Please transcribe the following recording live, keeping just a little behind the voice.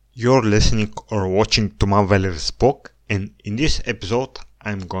You're listening or watching to Valer Spock, and in this episode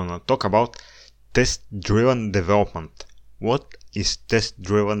I'm gonna talk about test-driven development. What is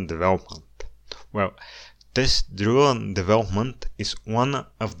test-driven development? Well, test-driven development is one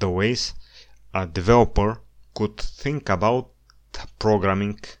of the ways a developer could think about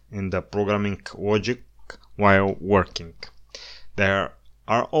programming and the programming logic while working. There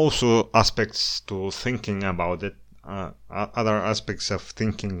are also aspects to thinking about it, other aspects of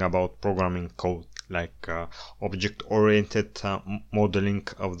thinking about programming code, like object-oriented modeling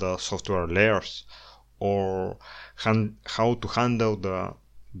of the software layers, or how to handle the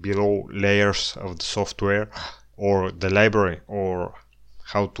below layers of the software or the library, or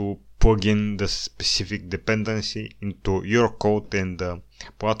how to plug in the specific dependency into your code and the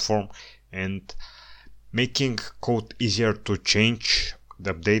platform, and making code easier to change,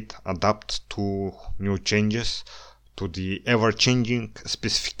 update, adapt to new changes, to the ever-changing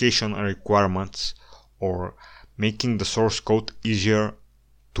specification and requirements, or making the source code easier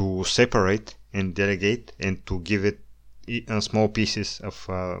to separate and delegate and to give it small pieces of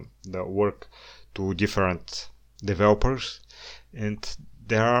the work to different developers. And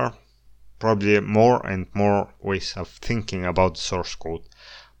there are probably more and more ways of thinking about the source code,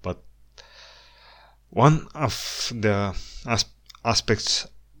 but one of the aspects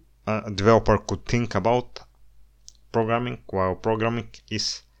a developer could think about programming while programming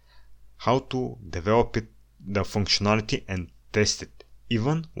is how to develop it, the functionality, and test it,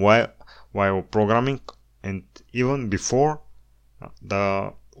 even while programming and even before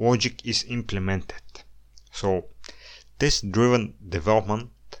the logic is implemented. So, test-driven development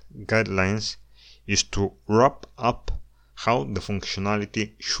guidelines is to wrap up how the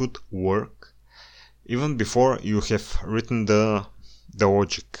functionality should work even before you have written the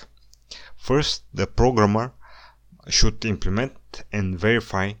logic. First, the programmer should implement and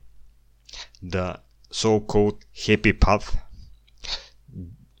verify the so-called happy path.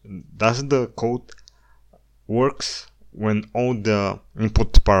 Does the code works when all the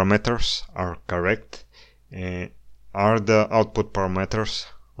input parameters are correct? Are the output parameters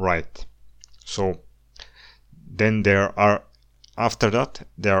right? So then after that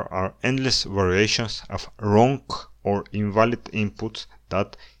there are endless variations of wrong or invalid inputs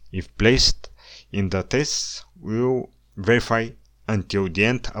that, if placed in the tests, will verify until the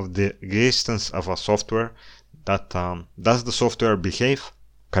end of the existence of a software that does the software behave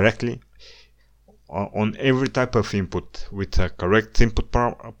correctly on every type of input with correct input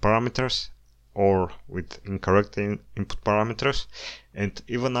parameters or with incorrect input parameters, and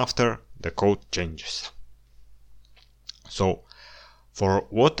even after the code changes. So, for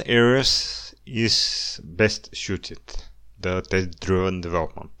what areas is best suited the test-driven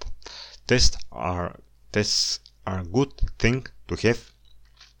development? Tests are a good thing to have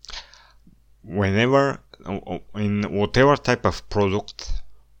whenever, in whatever type of product,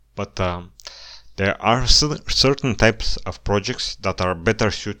 but there are certain types of projects that are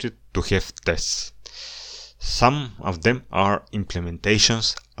better suited to have tests. Some of them are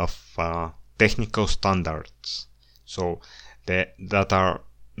implementations of technical standards, so that are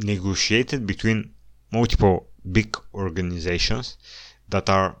negotiated between multiple big organizations that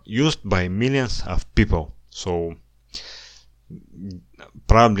are used by millions of people. So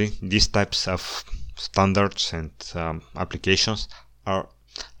probably these types of standards and applications are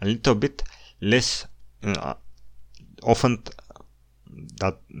a little bit less often,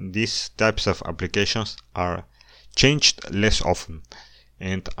 that these types of applications are changed less often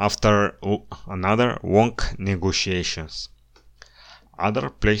and after another long negotiations. Other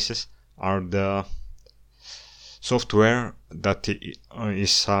places are the software that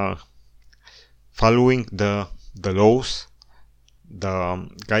is following the laws, the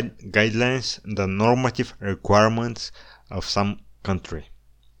guidelines, the normative requirements of some country.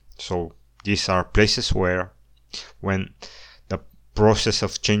 So these are places where, when the process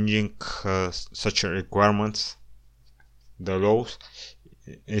of changing such requirements, the laws,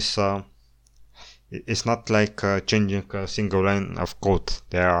 is not like changing a single line of code.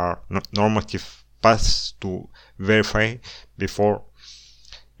 There are normative paths to verify before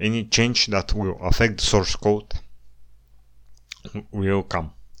any change that will affect the source code will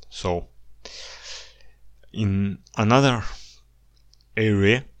come. So, in another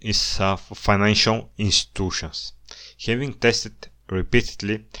area is financial institutions. Having tested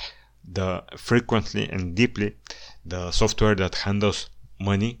repeatedly, frequently and deeply, the software that handles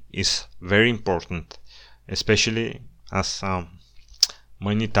money is very important, especially as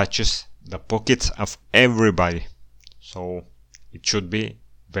money touches the pockets of everybody. So it should be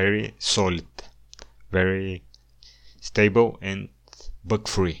very solid, very stable, and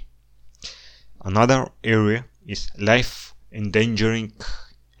bug-free. Another area is life-endangering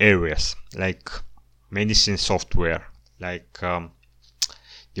areas like medicine software, like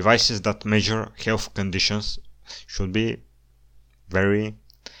devices that measure health conditions should be very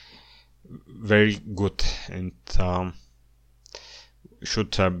good and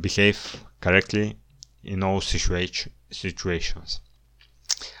should behave correctly in all situations.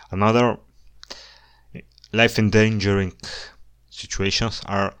 Another life-endangering situations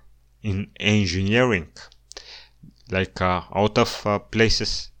are in engineering, like out of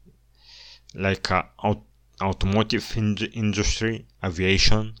places, like automotive industry,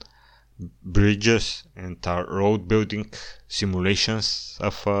 aviation, bridges, and road building, simulations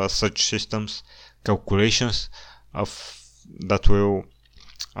of such systems, calculations of that will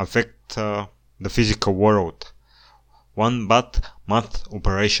affect the physical world. One bad math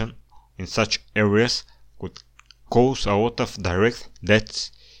operation in such areas could cause a lot of direct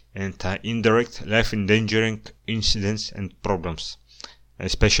deaths and indirect life-endangering incidents and problems,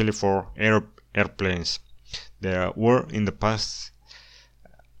 especially for airplanes. There were in the past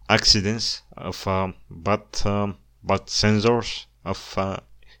accidents of bad sensors of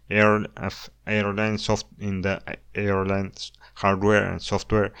airline in the airlines hardware and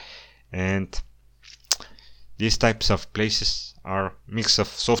software, and these types of places are mix of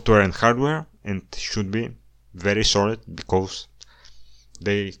software and hardware and should be very solid because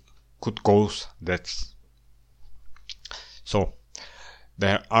they could cause deaths. So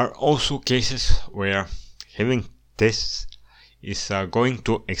there are also cases where having tests is going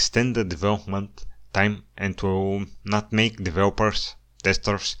to extend the development time and will not make developers,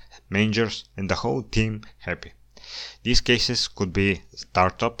 testers, managers, and the whole team happy. These cases could be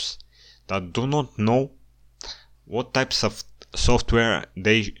startups that do not know what types of software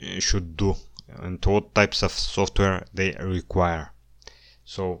they should do and what types of software they require.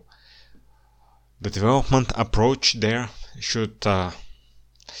 So the development approach there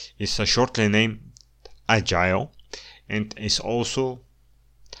is shortly named Agile, and is also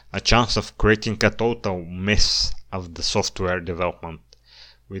a chance of creating a total mess of the software development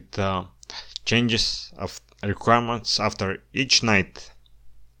with changes of requirements after each night.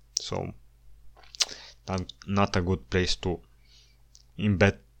 So not a good place to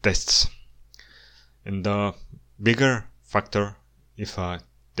embed tests. And the bigger factor if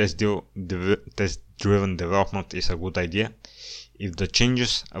test-driven development is a good idea, if the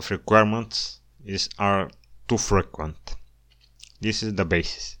changes of requirements are too frequent. This is the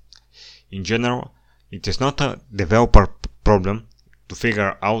basis. In general, it is not a developer problem to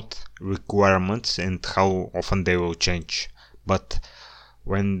figure out requirements and how often they will change, but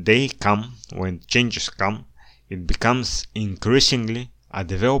when changes come, it becomes increasingly a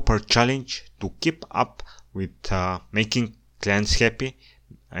developer challenge to keep up with making clients happy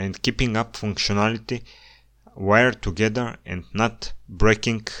and keeping up functionality wired together and not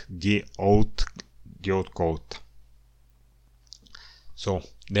breaking the old code. So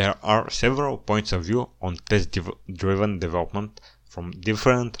there are several points of view on test-driven development from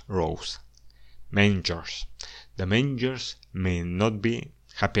different roles. Managers. The managers may not be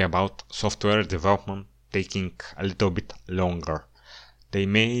happy about software development taking a little bit longer. They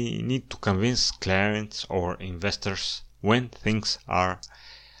may need to convince clients or investors when things are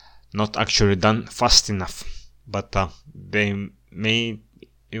not actually done fast enough, but they may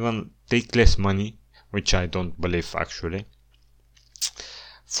even take less money, which I don't believe actually,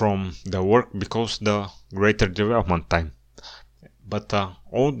 from the work because the greater development time. But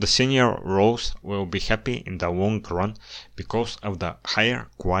all the senior roles will be happy in the long run because of the higher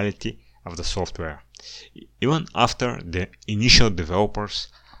quality of the software. Even after the initial developers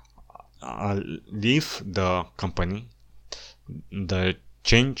leave the company, the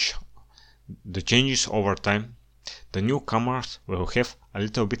changes over time, the newcomers will have a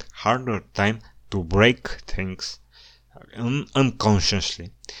little bit harder time to break things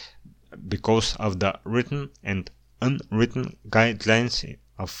unconsciously because of the written and unwritten guidelines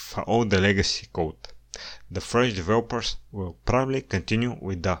of all the legacy code. The fresh developers will probably continue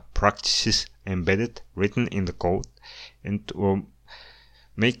with the practices embedded written in the code and will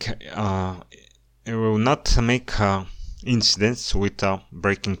not make incidents with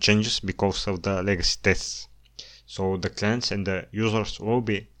breaking changes because of the legacy tests. So the clients and the users will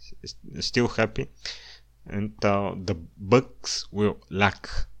be still happy and the bugs will lack,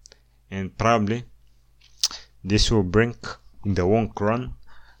 and probably this will bring in the long run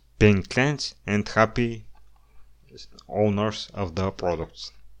paying clients and happy owners of the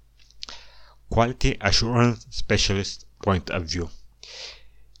products. Quality assurance specialist point of view.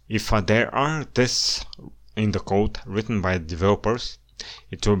 If there are tests in the code written by developers,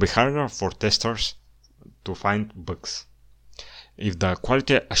 it will be harder for testers to find bugs. If the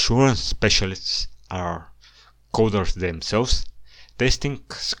quality assurance specialists are coders themselves, testing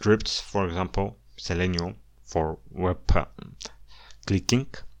scripts, for example, Selenium for web clicking,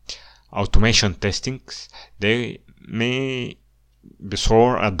 automation testings, they may be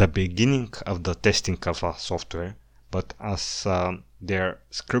slower at the beginning of the testing of a software, but as their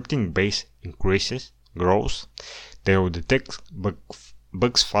scripting base grows, they will detect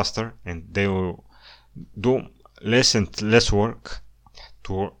bugs faster, and they will do less and less work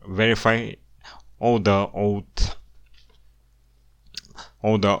to verify all the old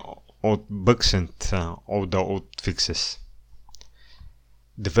bugs and all the old fixes.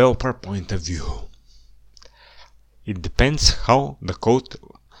 Developer point of view. It depends how the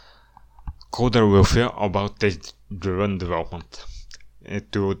coder will feel about test-driven development.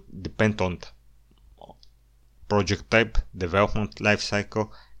 It will depend on project type, development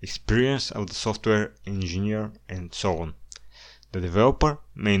lifecycle, experience of the software engineer, and so on. The developer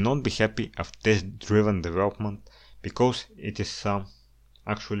may not be happy of test-driven development because it is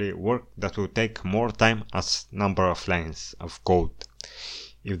actually work that will take more time as number of lines of code.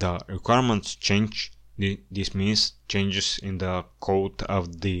 If the requirements change, this means changes in the code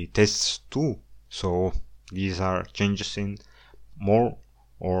of the tests too. So these are changes in more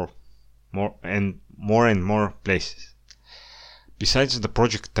and more places. Besides the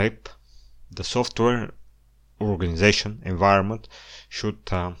project type, the software organization environment should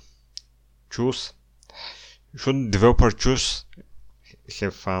developer choose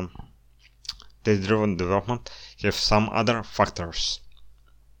have test-driven development have some other factors.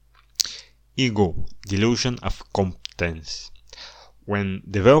 Ego, delusion of competence. When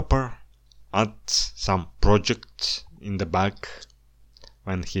developer adds some projects in the back,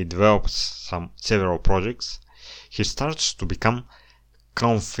 when he develops several projects, he starts to become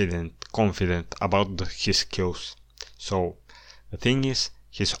confident about his skills. So the thing is,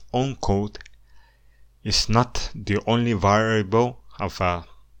 his own code is not the only variable of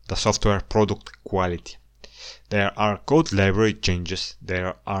the software product quality. There are code library changes,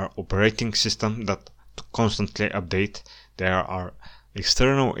 there are operating systems that constantly update, there are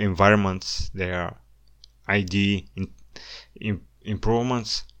external environments, there are IDE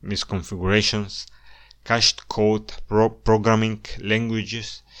improvements, misconfigurations, cached code, programming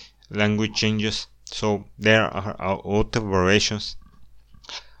language changes. So there are a lot of variations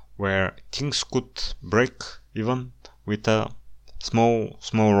where things could break even with a small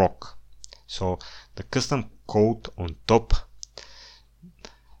rock. So the custom code on top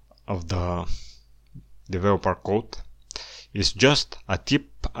of the developer code is just a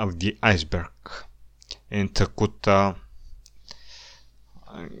tip of the iceberg, and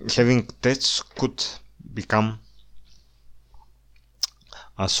having tests could become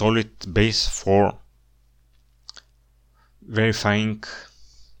a solid base for verifying,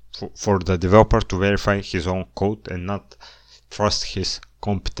 for the developer to verify his own code and not trust his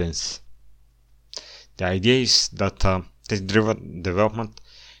competence. The idea is that the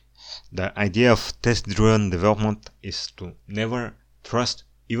idea of test-driven development is to never trust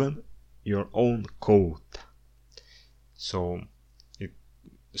even your own code. So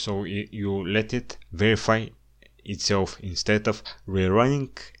you let it verify itself instead of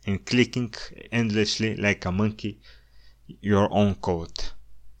rerunning and clicking endlessly like a monkey your own code.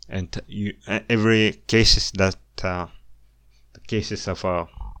 And every cases that the cases of a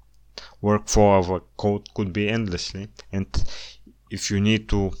workflow of a code could be endlessly, and if you need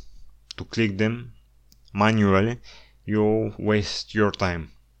to click them manually, you waste your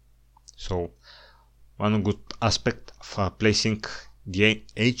time. So one good aspect of placing the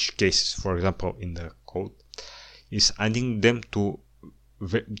edge cases, for example, in the code, is adding them to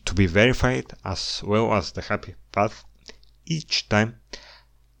be verified as well as the happy path each time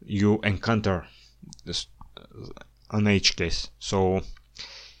you encounter an edge case. So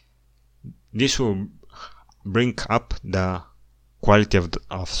this will bring up the quality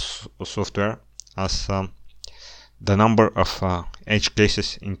of software as the number of edge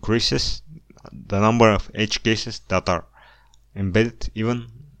cases increases, the number of edge cases that are embedded even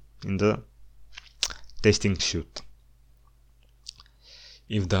in the testing suite.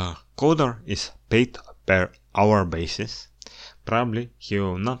 If the coder is paid per hour basis, probably he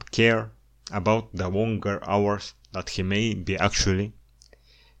will not care about the longer hours that he may be actually,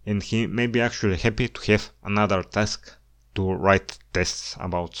 and he may be actually happy to have another task to write tests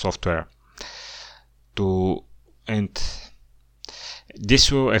about software. And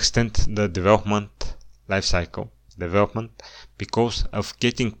this will extend the development lifecycle because of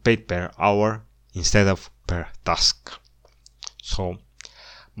getting paid per hour instead of per task. So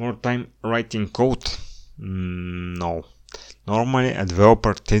More time writing code? No. Normally a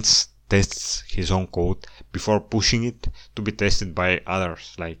developer tests his own code before pushing it to be tested by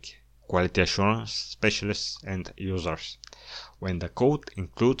others like quality assurance specialists and users. When the code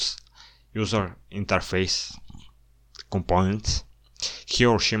includes user interface components, he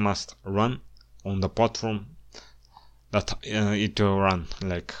or she must run on the platform that it will run,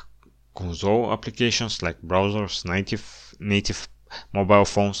 like console applications like browsers, native mobile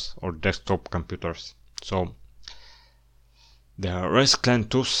phones or desktop computers. So the REST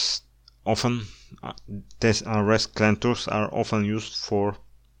client tools REST client tools are often used for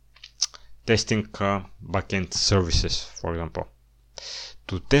testing backend services, for example.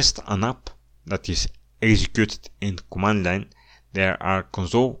 To test an app that is executed in command line, there are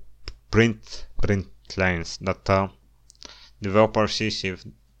console print lines that developer sees if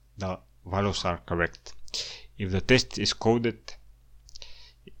the values are correct. If the test is coded,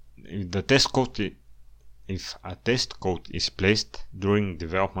 if a test code is placed during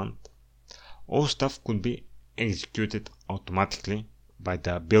development, all stuff could be executed automatically by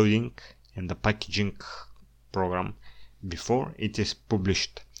the building and the packaging program before it is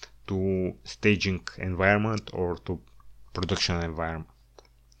published to staging environment or to production environment.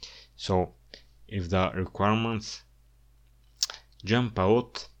 So if the requirements jump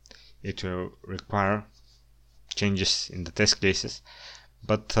out, it will require changes in the test cases,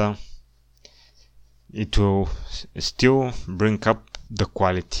 but it will still bring up the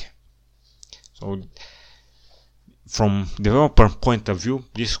quality. So from developer point of view,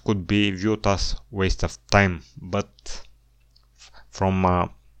 this could be viewed as waste of time, but from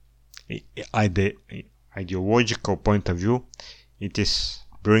ideological point of view, it is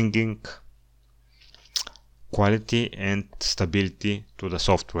bringing quality and stability to the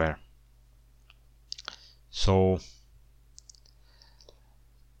software. So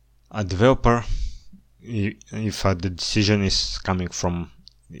a developer, if the decision is coming from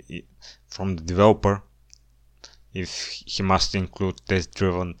the developer, if he must include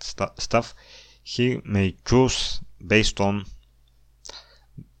test-driven stuff, he may choose based on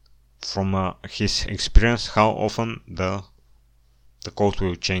from his experience how often the code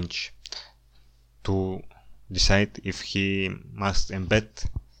will change to decide if he must embed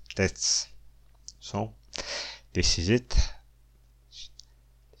tests. So this is it.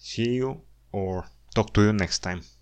 See you or talk to you next time.